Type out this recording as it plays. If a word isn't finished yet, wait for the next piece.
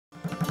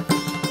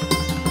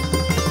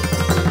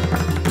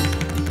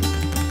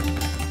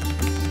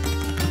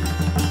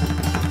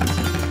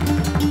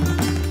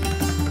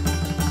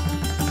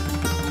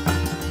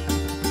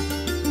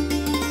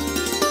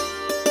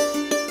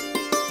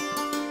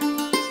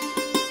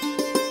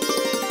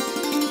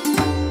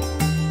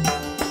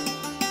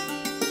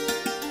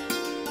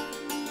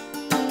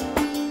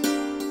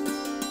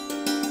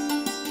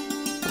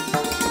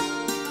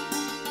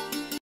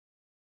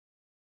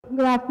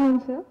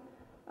afternoon, sir.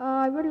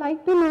 I would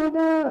like to know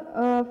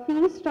the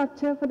fee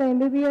structure for the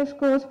MBBS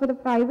course for the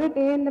private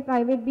A and the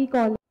private B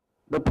college.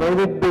 The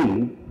private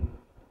B,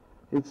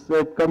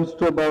 it comes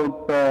to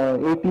about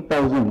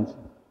 80,000.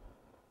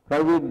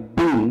 Private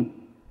B,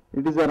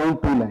 it is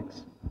around 2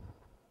 lakhs.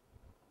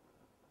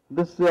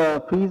 This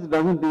fees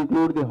doesn't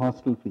include the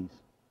hostel fees.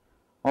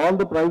 All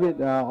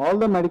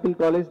the medical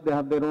colleges, they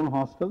have their own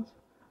hostels,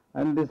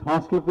 and this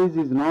hostel fees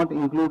is not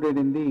included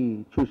in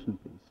the tuition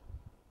fees.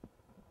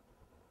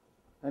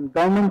 And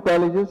government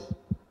colleges,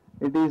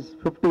 it is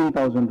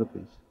 15,000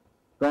 rupees,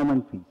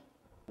 government fees.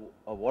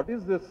 What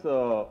is this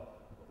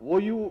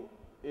OU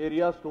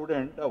area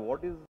student?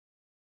 What is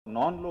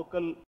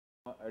non-local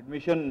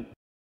admission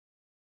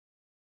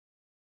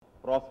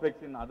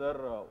prospects in other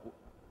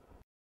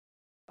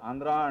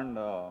Andhra and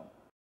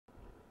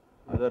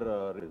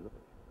other regions?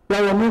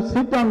 So when you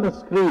sit on the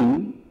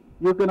screen,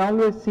 you can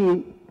always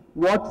see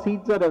what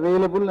seats are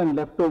available and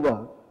left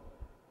over.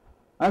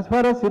 As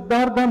far as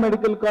Siddhartha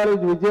Medical College,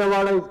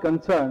 Vijayawada is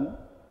concerned,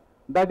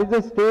 that is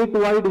a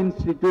statewide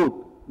institute,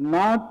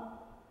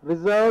 not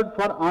reserved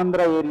for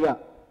Andhra area.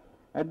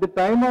 At the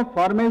time of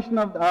formation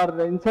of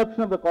or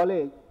inception of the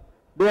college,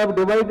 they have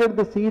divided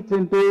the seats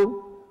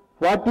into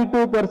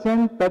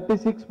 42%,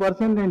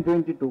 36% and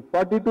 22.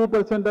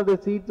 42% of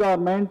the seats are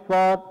meant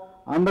for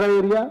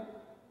Andhra area,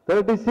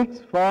 36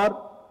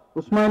 for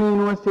Usmania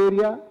University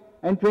area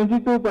and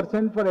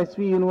 22% for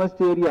SV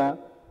University area.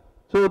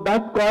 So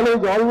that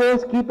college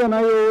always keep an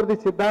eye over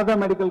the Siddhartha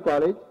Medical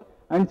College,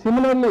 and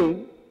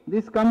similarly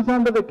this comes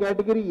under the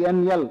category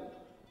NL.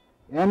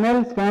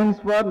 NL stands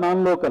for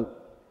non-local.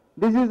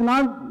 This is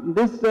not,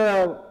 this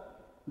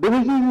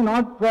division is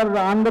not for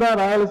Andhra,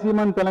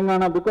 Rayalaseema and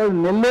Telangana, because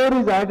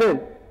Nellore is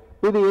added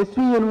to the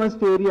SV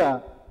University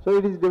area. So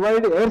it is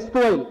divided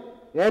erstwhile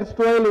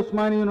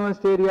Usmania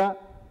University area,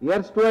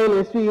 erstwhile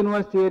SV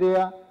University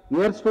area,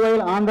 erstwhile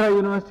Andhra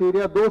University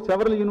area, though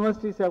several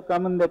universities have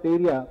come in that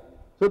area.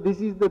 So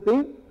this is the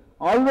thing.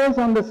 Always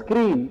on the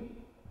screen,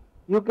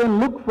 you can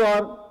look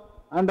for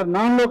under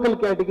non-local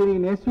category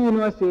in SV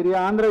University area,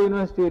 Andhra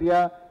University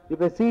area.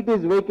 If a seat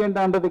is vacant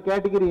under the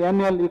category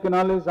NL, you can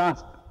always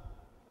ask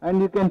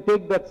and you can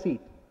take that seat.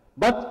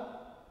 But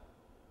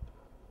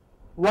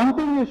one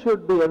thing you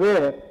should be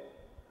aware,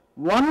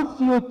 once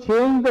you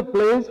change the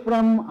place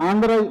from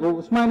Andhra,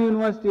 Usmania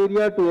University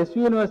area to SV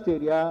University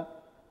area,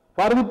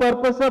 for the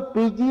purpose of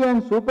PG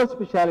and super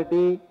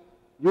speciality,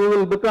 you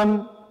will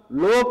become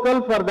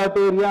local for that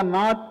area,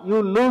 not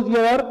you lose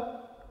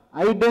your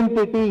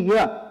identity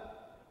here.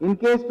 In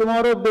case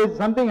tomorrow if there is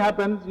something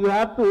happens, you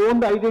have to own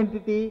the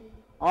identity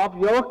of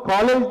your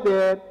college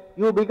there,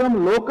 you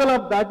become local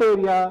of that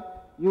area,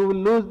 you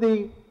will lose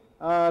the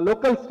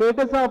local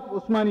status of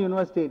Usmania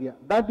University area.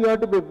 That you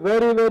have to be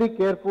very, very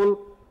careful.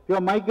 If you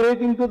are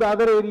migrating to the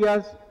other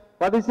areas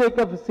for the sake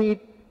of a seat,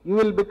 you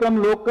will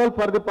become local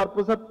for the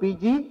purpose of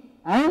PG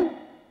and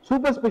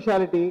super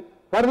speciality.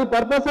 For the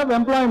purpose of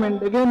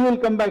employment, again you will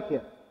come back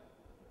here.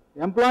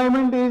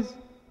 Employment is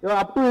you are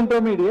up to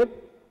intermediate,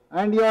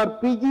 and your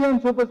PG and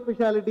super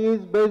speciality is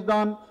based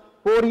on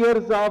 4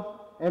 years of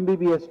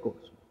MBBS course.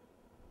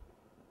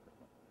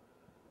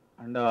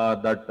 And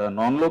that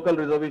non-local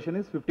reservation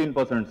is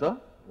 15%, sir?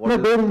 No,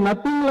 there is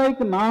nothing like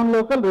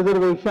non-local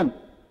reservation.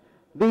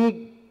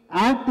 The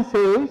Act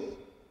says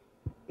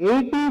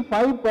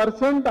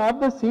 85% of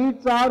the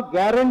seats are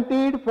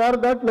guaranteed for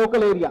that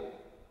local area.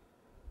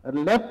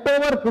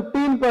 Leftover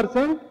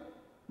 15%,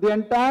 the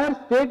entire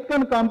state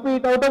can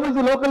compete, out of which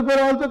the local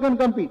pair also can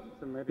compete.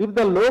 If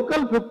the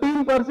local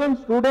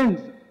 15%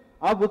 students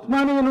of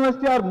Usmania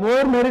University are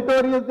more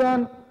meritorious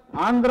than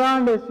Andhra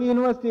and SV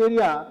University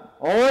area,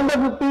 all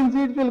the 15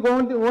 seats will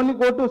only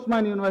go to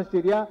Usmania University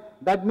area.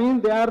 That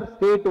means they are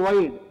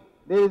statewide.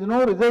 There is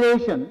no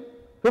reservation.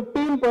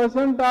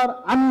 15%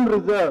 are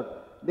unreserved.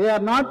 They are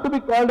not to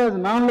be called as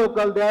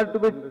non-local. They are to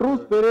be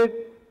true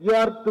spirit. You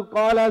are to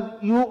call as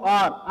you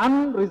are,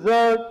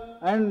 unreserved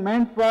and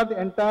meant for the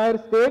entire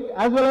state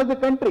as well as the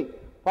country.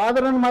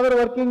 Father and mother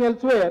working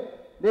elsewhere,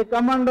 they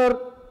come under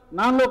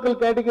non-local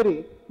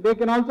category. They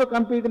can also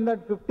compete in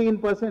that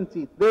 15%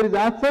 seats. There is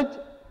as such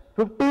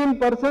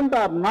 15%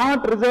 are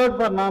not reserved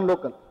for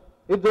non-local.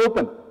 It's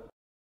open.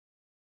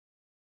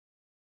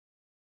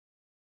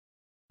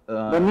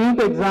 The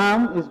NEET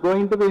exam is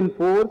going to be in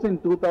force in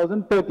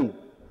 2013.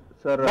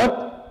 Sir,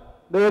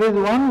 but there is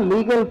one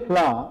legal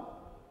flaw.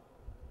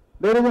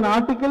 There is an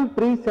Article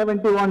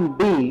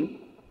 371D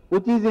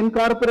which is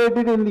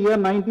incorporated in the year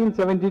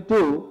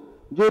 1972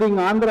 during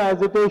Andhra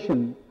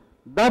agitation,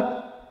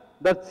 that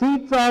the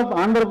seats of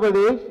Andhra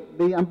Pradesh,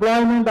 the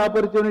employment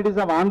opportunities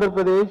of Andhra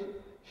Pradesh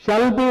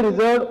shall be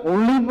reserved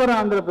only for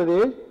Andhra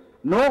Pradesh.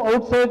 No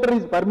outsider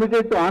is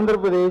permitted to Andhra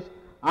Pradesh.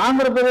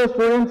 Andhra Pradesh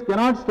students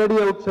cannot study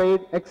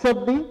outside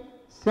except the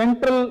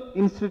central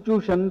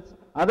institutions.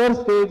 Other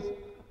states,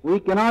 we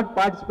cannot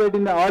participate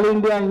in the All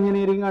India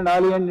Engineering and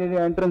All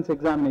India Entrance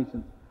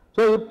Examinations.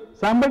 So if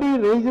somebody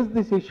raises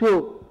this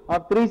issue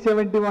of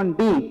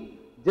 371D,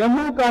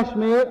 Jammu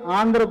Kashmir,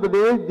 Andhra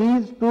Pradesh,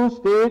 these two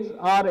states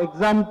are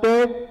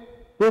exempted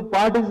to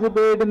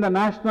participate in the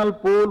national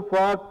pool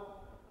for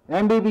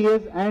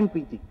MBBS and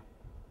PG,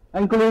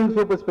 including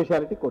super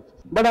specialty courses.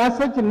 But as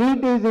such,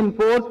 NEET is in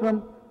force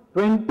from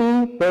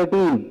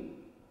 2013.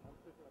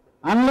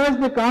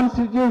 Unless the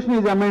constitution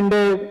is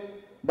amended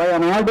by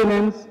an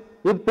ordinance,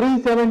 if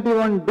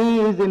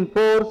 371D is in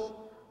force,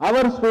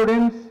 our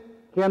students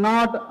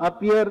cannot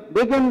appear.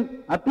 They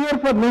can appear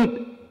for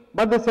NEET,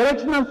 but the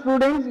selection of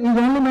students is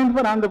only meant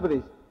for Andhra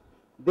Pradesh.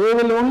 They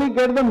will only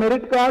get the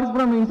merit cards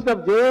from, instead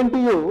of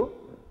JNTU,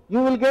 you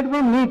will get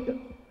from NEET.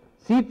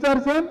 Seats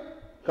are same,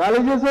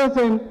 colleges are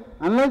same.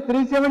 Unless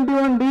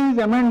 371D is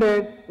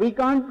amended, we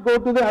can't go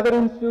to the other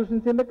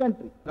institutions in the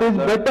country. It is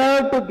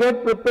better to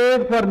get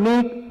prepared for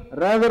NEET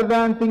rather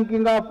than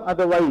thinking of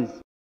otherwise.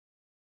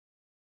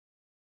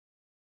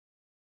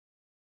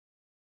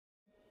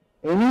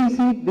 Any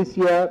seat this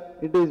year,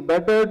 it is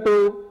better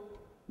to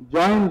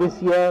join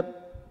this year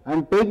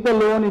and take the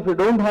loan if you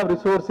don't have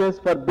resources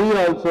for B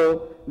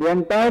also. The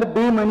entire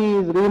B money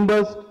is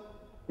reimbursed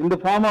in the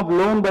form of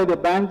loan by the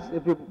banks.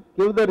 If you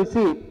give the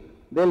receipt,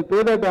 they will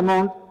pay that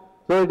amount.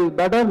 So it is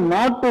better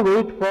not to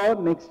wait for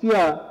next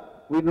year.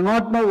 We do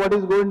not know what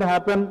is going to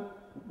happen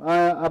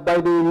by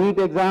the NEET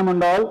exam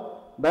and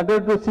all.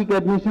 Better to seek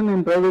admission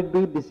in private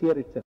B this year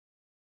itself.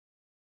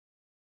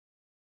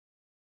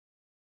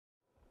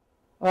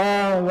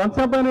 Once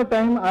upon a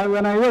time,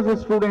 when I was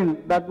a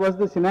student, that was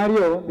the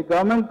scenario. The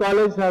government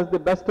college has the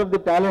best of the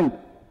talent.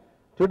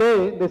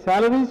 Today, the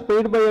salaries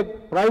paid by a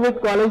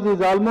private college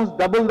is almost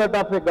double that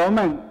of a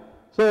government.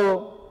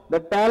 So, the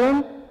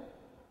talent,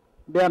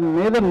 they are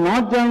neither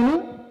not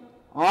joining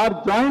or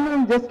joining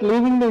and just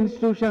leaving the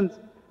institutions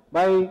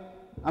by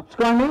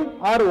absconding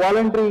or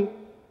voluntary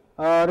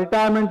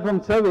retirement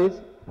from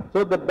service.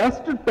 So, the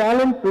best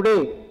talent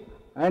today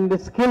and the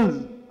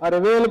skills are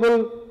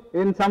available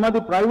in some of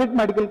the private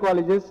medical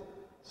colleges.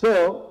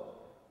 So,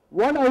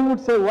 what I would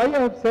say, why I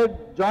have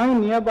said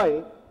join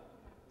nearby,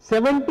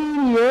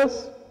 17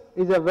 years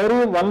is a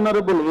very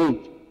vulnerable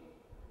age.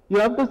 You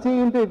have to see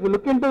into, if you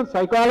look into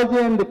psychology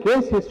and the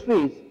case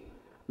histories,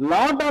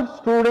 lot of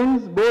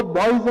students, both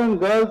boys and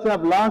girls,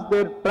 have lost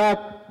their track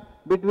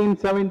between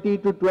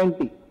 17 to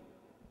 20.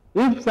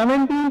 If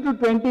 17 to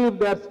 20, if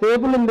they are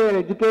stable in their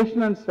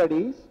education and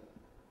studies,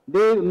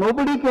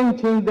 nobody can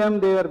change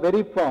them, they are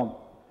very firm.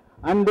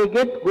 And they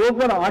go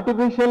for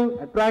artificial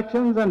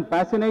attractions and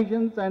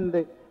fascinations and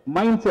the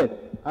mindset.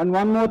 And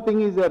one more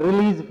thing is a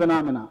release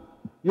phenomena.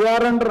 You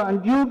are under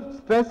undue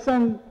stress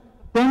and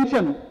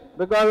tension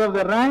because of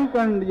the rank,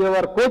 and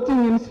your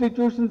coaching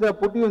institutions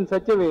have put you in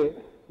such a way,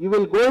 you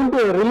will go into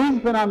a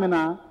release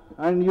phenomena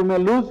and you may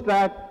lose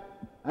track.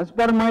 As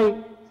per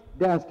my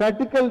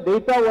statistical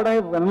data, what I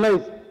have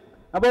analyzed,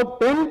 about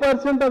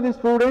 10% of the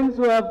students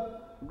who have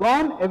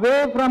gone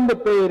away from the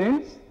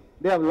parents,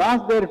 they have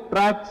lost their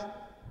tracks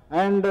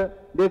and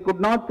they could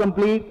not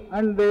complete,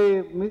 and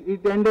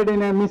it ended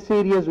in a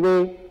mysterious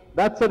way.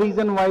 That's the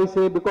reason why I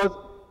say, because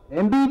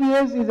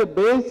MBBS is a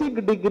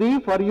basic degree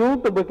for you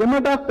to become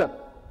a doctor.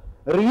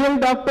 A real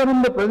doctor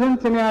in the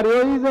present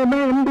scenario is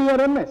MD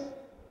or MS.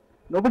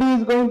 Nobody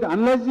is going to,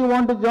 unless you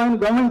want to join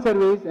government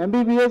service,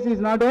 MBBS is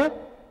not a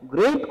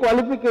great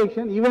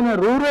qualification. Even a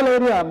rural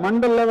area,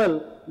 mandal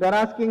level, they are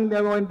asking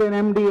they want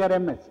an MD or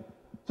MS.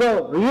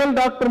 So, real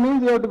doctor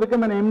means you have to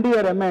become an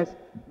MD or MS.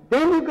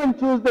 Then you can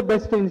choose the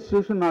best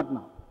institution, not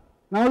now.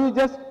 Now you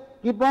just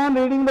keep on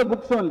reading the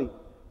books only.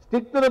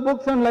 Stick to the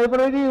books and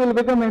library, you will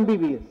become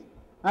MBBS.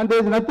 And there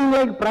is nothing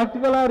like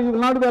practical, or you will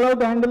not be allowed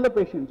to handle the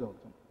patients also.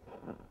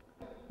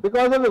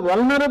 Because of the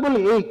vulnerable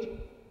age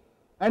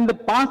and the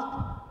past,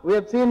 we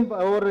have seen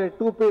over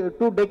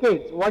two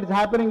decades what is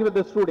happening with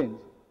the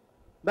students.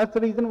 That's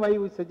the reason why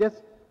we suggest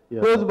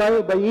close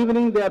by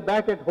evening they are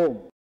back at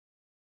home.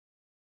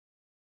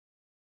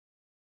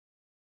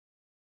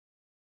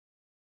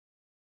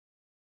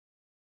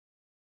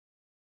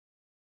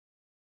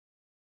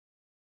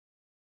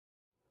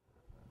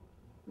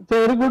 It's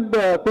a very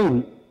good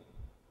thing.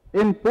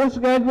 In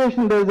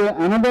post-graduation, there is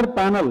another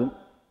panel,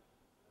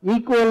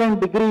 equivalent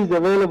degrees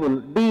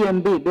available,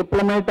 DNB,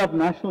 Diplomate of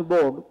National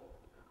Board.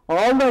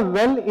 All the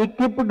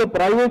well-equipped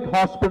private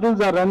hospitals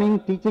are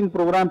running teaching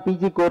program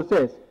PG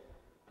courses.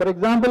 For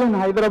example, in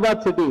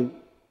Hyderabad city,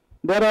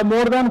 there are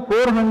more than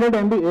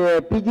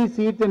 400 PG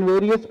seats in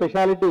various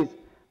specialties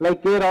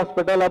like Care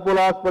Hospital,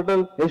 Apollo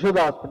Hospital, Yashoda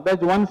Hospital.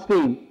 That's one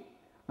stream.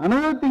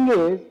 Another thing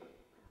is,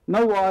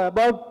 now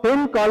about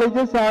 10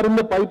 colleges are in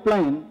the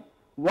pipeline.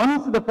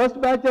 Once the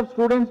first batch of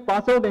students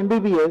pass out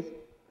MBBS,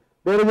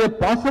 there is a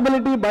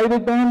possibility by the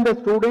time the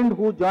student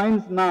who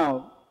joins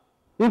now,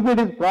 if it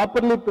is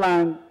properly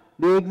planned,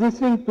 the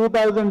existing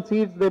 2,000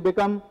 seats, they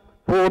become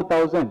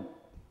 4,000.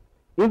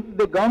 If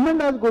the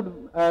government has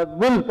good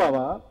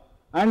willpower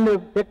and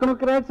if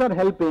technocrats are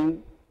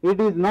helping, it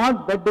is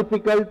not that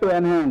difficult to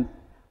enhance.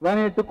 When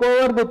I took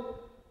over the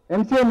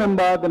MCA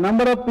member, the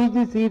number of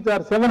PG seats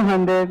are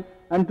 700,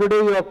 and today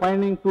you are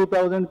finding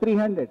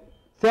 2,300.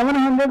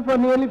 700 for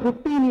nearly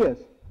 15 years,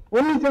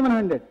 only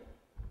 700.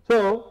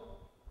 So,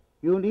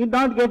 you need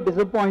not get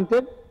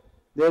disappointed.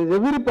 There is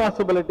every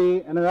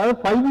possibility in another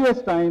 5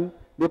 years' time,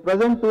 The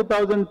present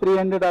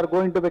 2,300 are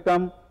going to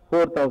become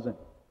 4,000.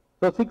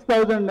 So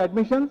 6,000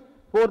 admissions,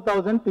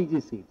 4,000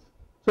 PG seats.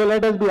 So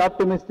let us be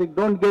optimistic.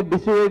 Don't get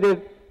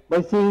dissuaded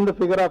by seeing the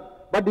figure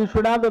up. But you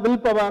should have the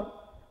willpower.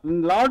 A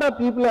lot of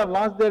people have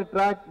lost their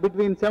track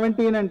between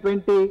 17 and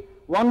 20.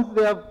 Once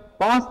they have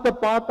passed the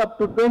path up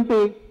to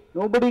 20,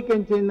 nobody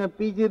can change the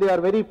PG. They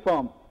are very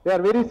firm. They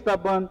are very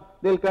stubborn.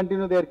 They will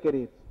continue their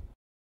careers.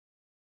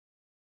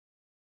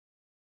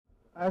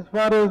 As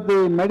far as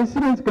the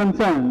medicine is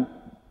concerned,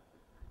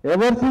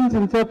 ever since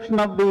inception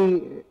of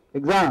the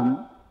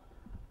exam,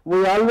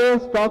 we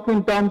always talk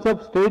in terms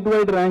of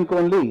statewide rank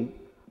only,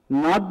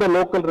 not the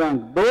local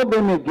rank. Though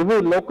they may give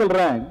a local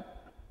rank,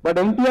 but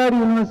NTR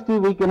University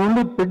we can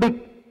only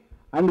predict,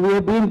 and we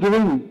have been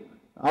giving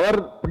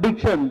our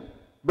prediction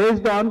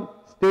based on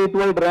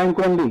statewide rank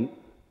only.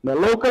 The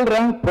local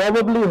rank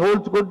probably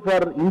holds good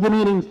for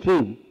engineering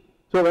stream.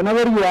 So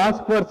whenever you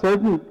ask for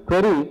certain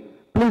query,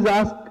 please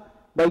ask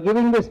by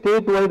giving the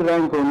statewide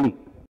rank only.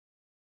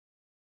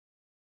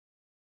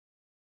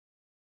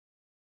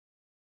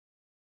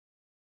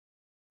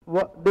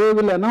 They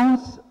will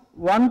announce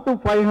 1 to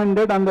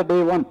 500 on the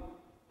day 1.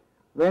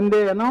 When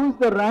they announce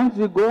the ranks,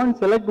 you go and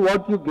select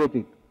what you get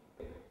it.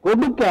 Go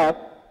to CAP.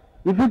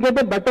 If you get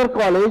a better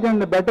college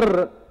and a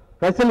better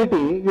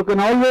facility, you can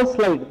always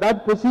slide.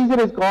 That procedure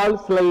is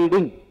called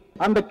sliding.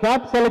 On the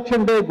CAP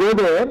selection day, go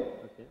there.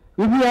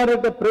 If you are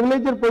at a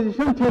privileged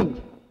position,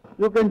 change.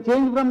 You can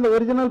change from the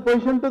original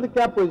position to the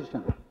CAP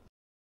position.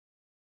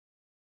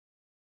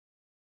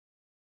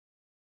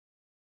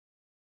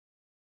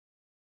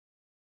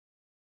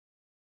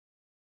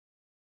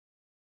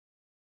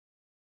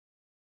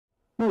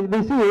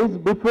 This is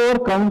before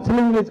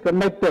counseling is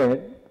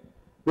conducted,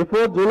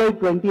 before July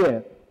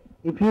 20th.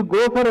 If you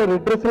go for a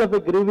redressal of a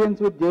grievance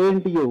with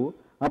JNTU,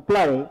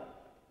 apply.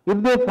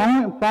 If they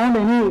found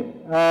any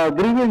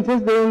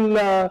grievances, they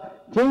will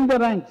change the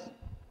ranks.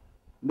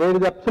 There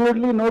is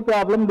absolutely no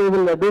problem. They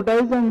will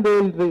advertise and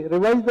they will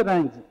revise the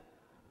ranks.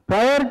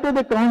 Prior to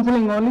the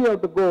counseling only you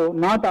have to go,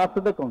 not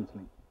after the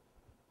counseling.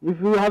 If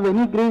you have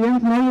any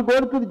grievance, now you go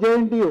to the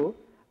JNTU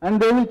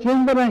and they will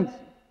change the ranks.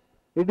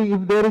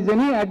 If there is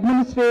any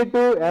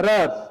administrative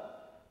errors,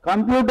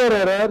 computer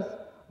errors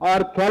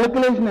or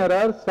calculation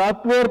errors,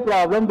 software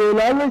problem, they will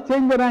always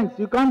change the ranks.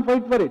 You can't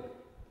fight for it.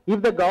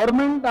 If the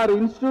government or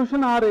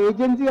institution or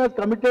agency has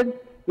committed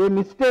a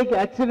mistake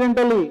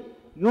accidentally,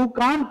 you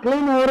can't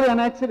claim over an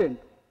accident.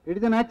 It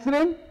is an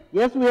accident.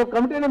 Yes, we have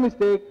committed a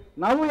mistake.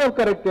 Now we have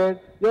corrected.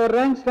 Your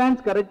rank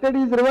stands corrected.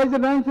 His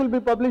revised ranks will be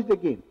published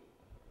again.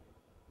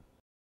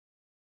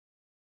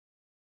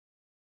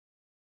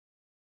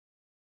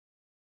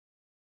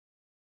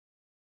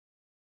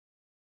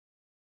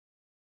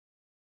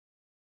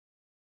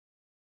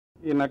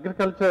 In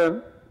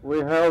agriculture, we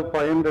have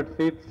 500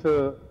 seats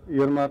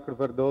earmarked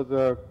for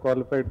those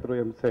qualified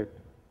through Eamcet.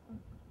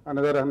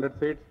 Another 100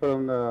 seats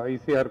from the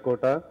ICR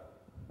quota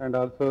and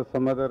also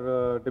some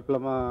other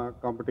diploma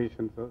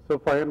competitions. So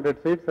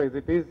 500 seats as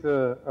it is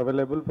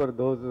available for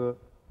those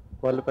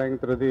qualifying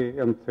through the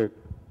Eamcet.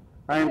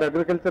 And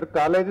agriculture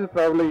colleges,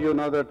 probably you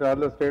know that all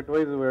the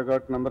state-wise we have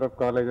got number of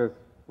colleges.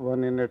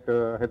 One in at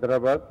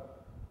Hyderabad,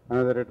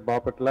 another at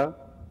Bapatla,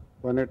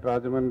 one at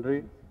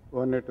Rajahmundry,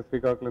 one at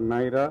Srikakulam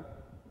Naira,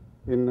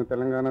 in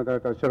Telangana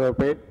that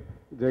Asharapet,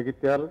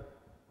 Jagityal.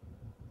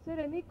 Sir,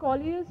 any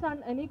colleges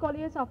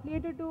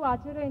affiliated to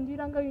Acharya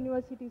Enjiranga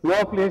University? No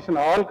affiliation.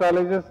 All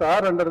colleges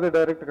are under the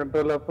direct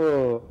control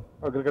of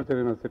Agriculture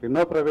University.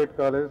 No private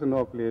colleges, no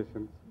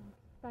affiliations.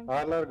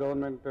 All are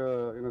government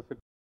universities.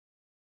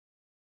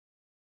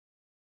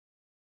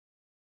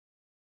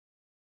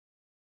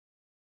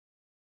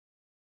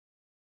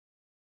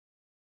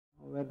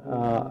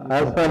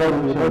 As far as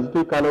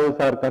university colleges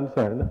are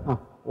concerned,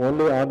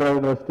 only Andhra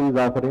University is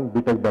offering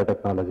BTech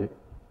Biotechnology.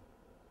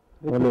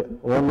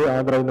 Only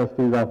Andhra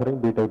University is offering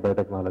BTech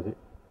Biotechnology.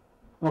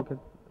 Okay.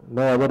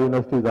 No other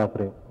university is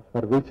offering,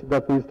 for which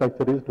the fee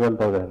structure is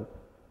 12,000.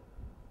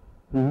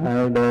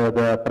 And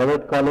the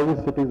private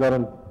colleges, it is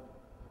around,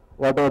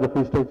 whatever the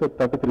fee structure,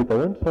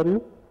 33,000 for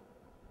you?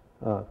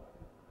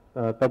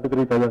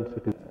 33,000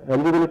 cities.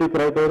 Eligibility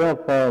criteria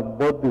for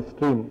both the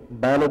stream,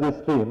 biology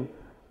stream,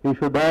 he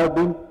should have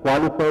been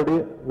qualified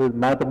with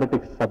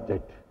mathematics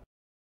subject.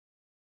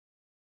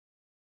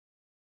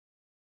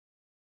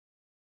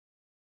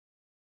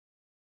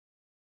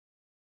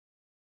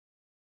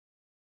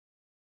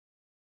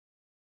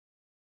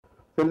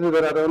 Since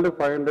there are only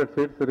 500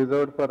 seats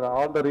reserved for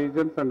all the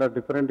regions under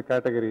different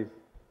categories.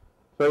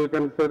 So you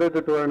can say that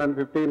the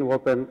 215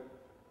 open.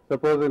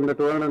 Suppose in the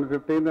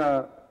 215,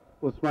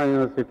 Usma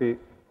University,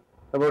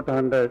 about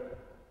 100,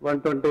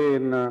 120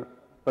 in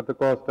for the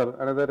coastal,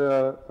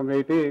 another some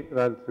 80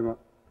 Rayalaseema.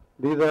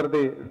 These are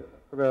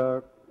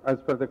the, as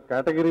per the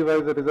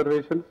category-wise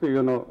reservations,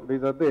 you know,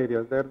 these are the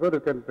areas. Therefore, you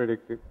can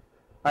predict it.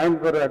 And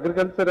for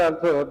agriculture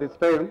also, this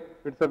time,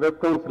 it's a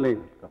web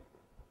counseling.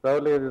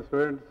 Probably the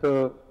students,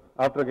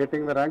 after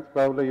getting the ranks,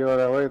 probably you are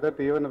aware that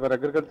even for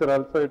agriculture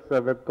also, it's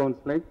a web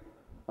counseling.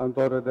 And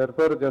for,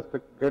 therefore, just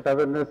to get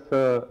awareness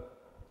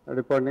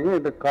depending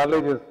on the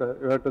colleges,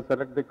 you have to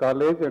select the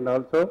college and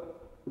also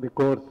the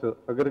course,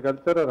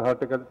 agriculture or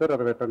horticulture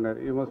or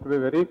veterinary. You must be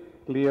very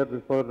clear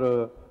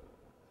before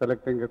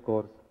selecting a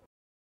course.